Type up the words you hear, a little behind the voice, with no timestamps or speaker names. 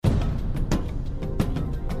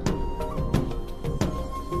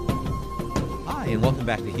Hey, and welcome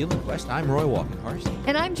back to Healing Quest. I'm Roy Walkenhorst.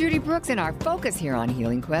 And I'm Judy Brooks, and our focus here on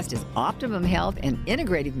Healing Quest is optimum health and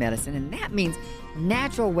integrative medicine, and that means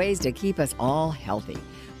natural ways to keep us all healthy.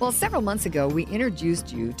 Well, several months ago, we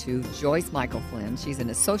introduced you to Joyce Michael Flynn. She's an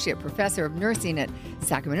associate professor of nursing at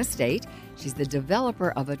Sacramento State. She's the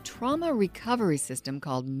developer of a trauma recovery system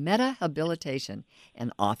called Metahabilitation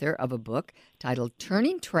and author of a book titled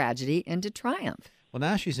Turning Tragedy into Triumph. Well,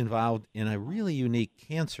 now she's involved in a really unique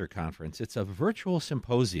cancer conference. It's a virtual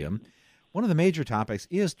symposium. One of the major topics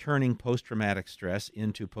is turning post-traumatic stress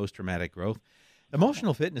into post-traumatic growth.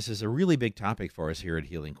 Emotional fitness is a really big topic for us here at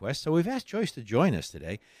Healing Quest, so we've asked Joyce to join us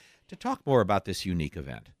today to talk more about this unique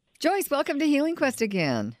event. Joyce, welcome to Healing Quest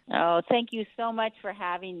again. Oh, thank you so much for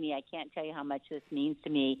having me. I can't tell you how much this means to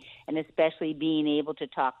me, and especially being able to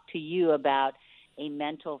talk to you about a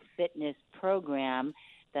mental fitness program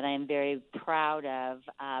that I am very proud of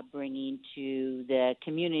bringing to the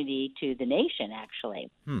community, to the nation, actually.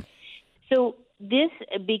 So this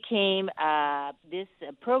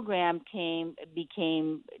program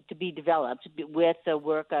became to be developed with the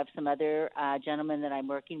work of some other gentlemen that I'm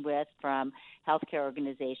working with from healthcare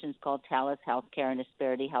organizations called Talis Healthcare and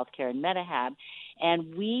Asperity Healthcare and Metahab,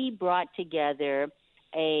 and we brought together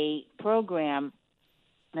a program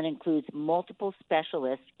that includes multiple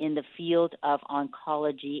specialists in the field of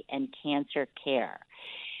oncology and cancer care.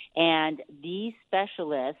 And these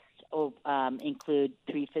specialists include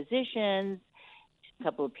 3 physicians, a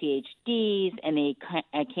couple of PhDs, and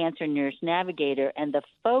a cancer nurse navigator. And the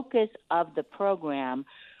focus of the program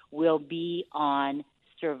will be on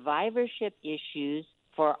survivorship issues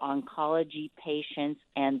for oncology patients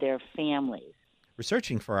and their families.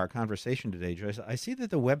 Researching for our conversation today, Joyce, I see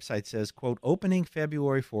that the website says, quote, opening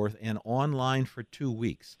February 4th and online for 2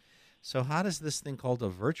 weeks. So how does this thing called a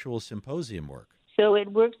virtual symposium work? So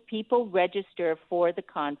it works. People register for the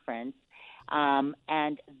conference,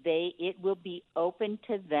 and it will be open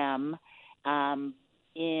to them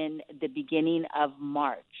in the beginning of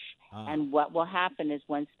March. And what will happen is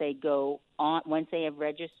once they have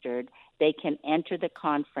registered, they can enter the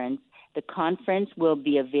conference. The conference will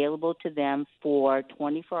be available to them for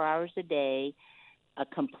 24 hours a day, a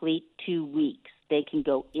complete 2 weeks. They can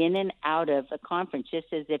go in and out of the conference just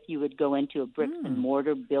as if you would go into a bricks and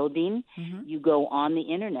mortar building. You go on the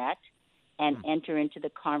internet and enter into the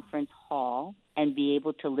conference hall and be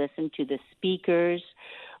able to listen to the speakers,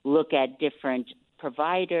 look at different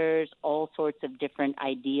providers, all sorts of different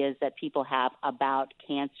ideas that people have about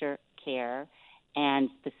cancer care and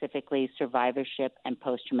specifically survivorship and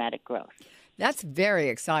post-traumatic growth. That's very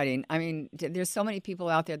exciting. I mean, there's so many people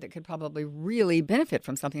out there that could probably really benefit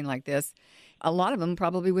from something like this. A lot of them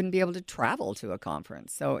probably wouldn't be able to travel to a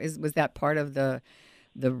conference. So was that part of the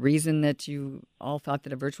reason that you all thought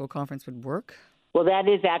that a virtual conference would work? Well, that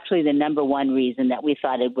is actually the number one reason that we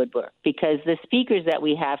thought it would work, because the speakers that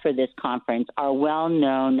we have for this conference are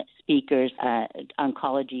well-known speakers,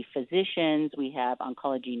 oncology physicians, we have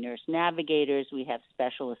oncology nurse navigators, we have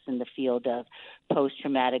specialists in the field of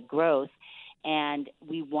post-traumatic growth, and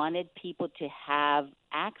we wanted people to have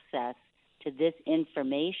access to this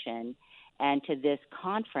information and to this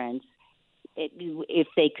conference. If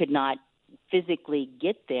they could not physically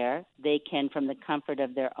get there, they can, from the comfort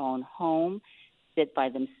of their own home, sit by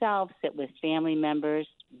themselves, sit with family members,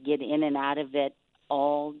 get in and out of it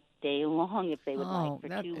all day long if they would like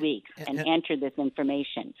for 2 weeks and enter this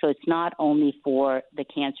information. So it's not only for the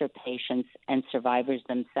cancer patients and survivors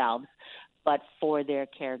themselves, but for their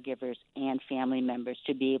caregivers and family members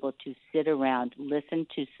to be able to sit around, listen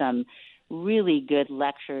to some really good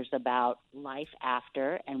lectures about life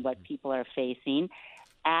after and what people are facing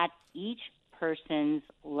at each person's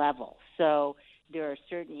level. So there are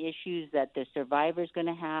certain issues that the survivor is going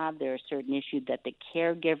to have. There are certain issues that the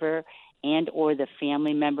caregiver and or the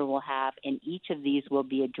family member will have, and each of these will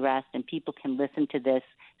be addressed, and people can listen to this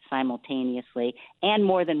simultaneously and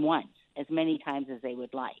more than once, as many times as they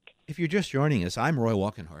would like. If you're just joining us, I'm Roy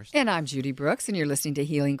Walkenhorst. And I'm Judy Brooks, and you're listening to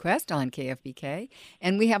Healing Quest on KFBK.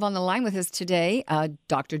 And we have on the line with us today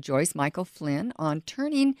Dr. Joyce Michael Flynn on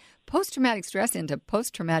turning post-traumatic stress into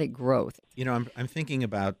post-traumatic growth. You know, I'm thinking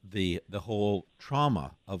about the whole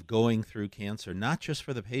trauma of going through cancer, not just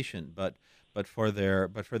for the patient, but for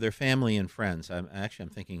their family and friends. I'm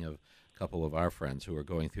thinking of a couple of our friends who are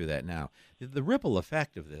going through that now. The ripple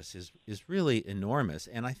effect of this is really enormous,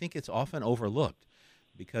 and I think it's often overlooked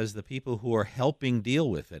because the people who are helping deal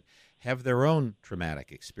with it have their own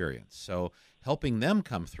traumatic experience. So helping them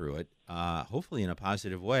come through it, hopefully in a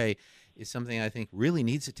positive way, is something I think really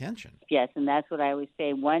needs attention. Yes, and that's what I always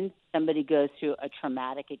say. Once somebody goes through a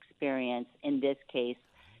traumatic experience, in this case,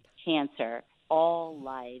 cancer, all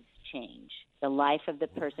lives change. the life of the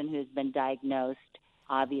person who's been diagnosed,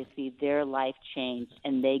 obviously their life changed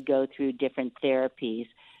and they go through different therapies.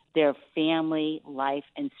 Their family life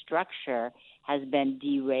and structure has been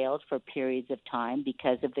derailed for periods of time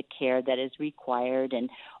because of the care that is required and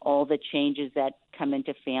all the changes that come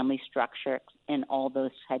into family structure and all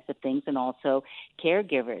those types of things, and also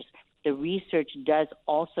caregivers. The research does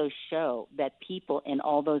also show that people in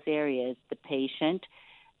all those areas, the patient,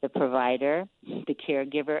 the provider, the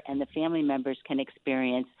caregiver, and the family members can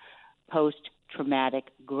experience post-traumatic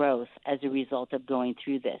growth as a result of going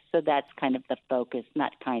through this. So that's kind of the focus,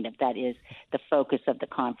 that is the focus of the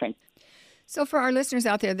conference. So for our listeners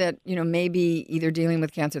out there that, may be either dealing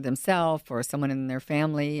with cancer themselves or someone in their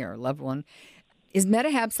family or loved one, is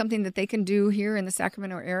MetaHab something that they can do here in the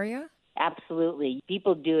Sacramento area? Absolutely.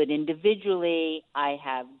 People do it individually. I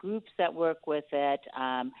have groups that work with it.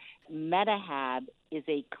 MetaHab is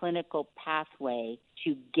a clinical pathway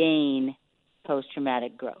to gain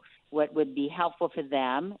post-traumatic growth. What would be helpful for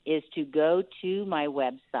them is to go to my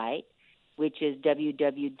website, which is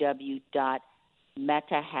www.metahab,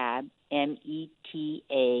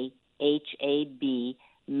 METAHAB,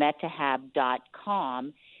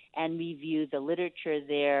 metahab.com, and review the literature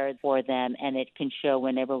there for them, and it can show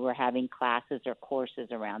whenever we're having classes or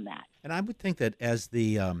courses around that. And I would think that as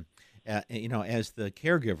the as the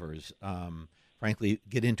caregivers, frankly,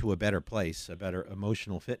 get into a better place, a better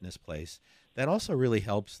emotional fitness place, that also really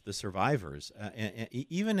helps the survivors.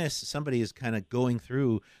 Even as somebody is kind of going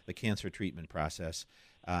through the cancer treatment process,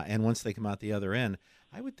 and once they come out the other end,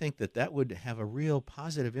 I would think that would have a real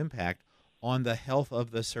positive impact on the health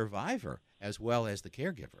of the survivor as well as the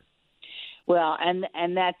caregiver. Well, and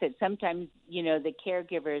that's it. Sometimes, the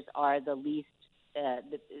caregivers are the least,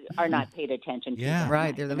 are not paid attention to. Yeah,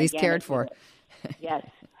 right. They're the least cared for. Yes.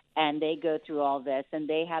 And they go through all this, and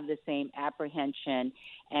they have the same apprehension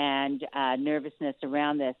and nervousness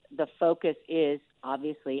around this. The focus is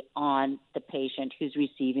obviously on the patient who's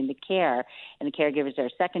receiving the care, and the caregivers are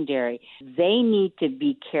secondary. They need to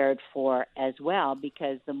be cared for as well,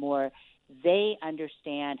 because the more they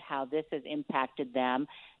understand how this has impacted them,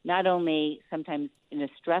 not only sometimes in a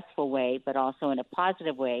stressful way, but also in a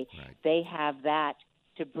positive way, right, they have that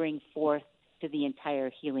to bring forth to the entire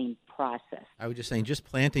healing process. I was just saying, just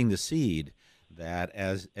planting the seed that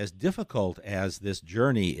as difficult as this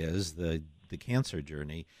journey is, the cancer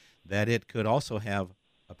journey, that it could also have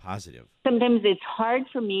a positive. Sometimes it's hard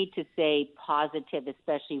for me to say positive,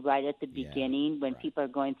 especially right at the beginning when right, people are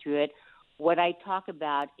going through it. What I talk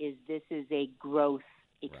about is this is a growth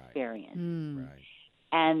experience, Right.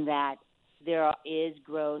 and that there is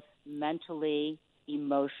growth mentally,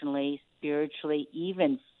 emotionally, spiritually,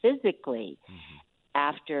 even physically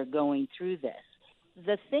after going through this.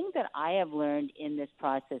 The thing that I have learned in this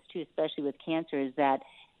process, too, especially with cancer, is that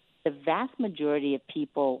the vast majority of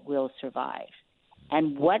people will survive.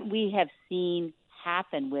 And what we have seen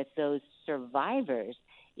happen with those survivors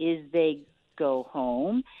is they go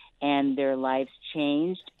home and their lives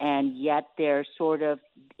changed, and yet they're sort of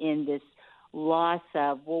in this loss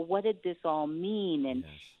of, well, what did this all mean? And,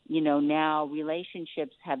 now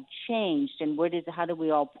relationships have changed, and how do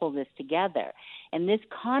we all pull this together? And this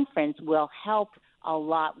conference will help a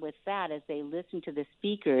lot with that as they listen to the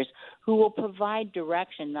speakers who will provide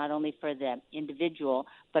direction not only for the individual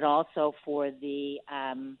but also for the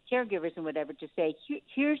caregivers and whatever, to say,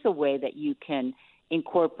 here's a way that you can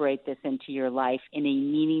incorporate this into your life in a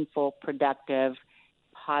meaningful, productive,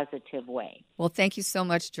 positive way. Well, thank you so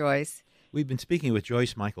much, Joyce. We've been speaking with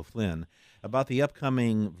Joyce Michael Flynn about the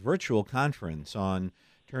upcoming virtual conference on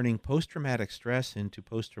turning post-traumatic stress into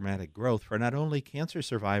post-traumatic growth for not only cancer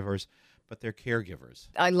survivors, but their caregivers.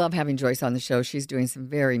 I love having Joyce on the show. She's doing some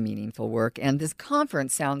very meaningful work, and this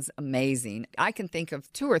conference sounds amazing. I can think of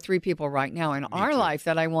 2 or 3 people right now in our life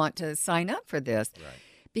that I want to sign up for this. Right.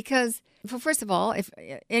 Because, first of all, if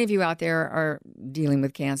any of you out there are dealing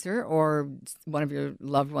with cancer or one of your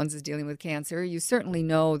loved ones is dealing with cancer, you certainly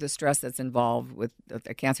know the stress that's involved with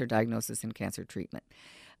a cancer diagnosis and cancer treatment.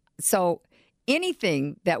 So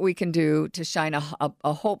anything that we can do to shine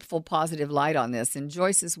a hopeful, positive light on this, and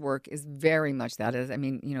Joyce's work is very much that.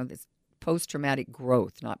 This post-traumatic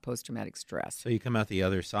growth, not post-traumatic stress. So you come out the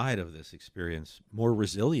other side of this experience more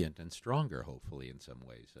resilient and stronger, hopefully, in some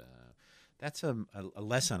ways. That's a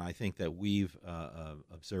lesson I think that we've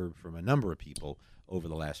observed from a number of people over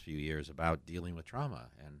the last few years about dealing with trauma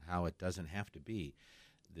and how it doesn't have to be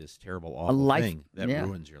this terrible, awful thing that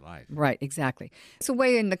ruins your life. Right, exactly. It's a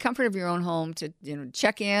way in the comfort of your own home to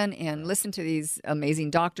check in and listen to these amazing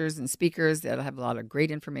doctors and speakers that have a lot of great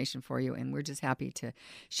information for you, and we're just happy to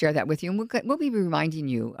share that with you. And we'll be reminding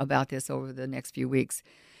you about this over the next few weeks.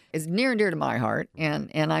 is near and dear to my heart,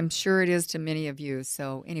 and I'm sure it is to many of you.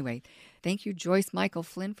 So anyway, thank you, Joyce Michael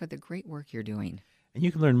Flynn, for the great work you're doing. And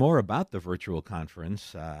you can learn more about the virtual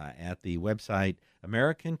conference at the website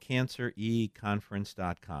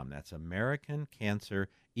AmericanCancerEconference.com. That's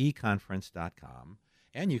AmericanCancerEconference.com.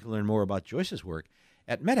 And you can learn more about Joyce's work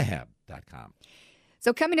at Medahab.com.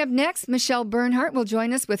 So coming up next, Michelle Bernhardt will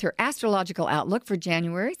join us with her astrological outlook for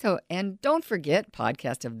January. And don't forget,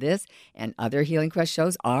 podcasts of this and other Healing Quest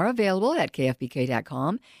shows are available at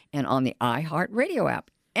KFBK.com and on the iHeartRadio app.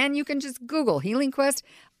 And you can just Google Healing Quest,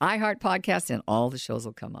 iHeart Podcast, and all the shows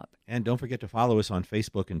will come up. And don't forget to follow us on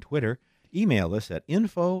Facebook and Twitter. Email us at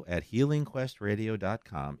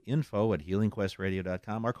info@healingquestradio.com,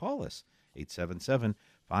 info@healingquestradio.com, or call us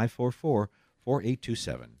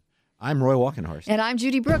 877-544-4827. I'm Roy Walkenhorst. And I'm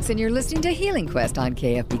Judy Brooks, and you're listening to Healing Quest on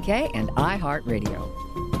KFBK and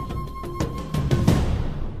iHeartRadio.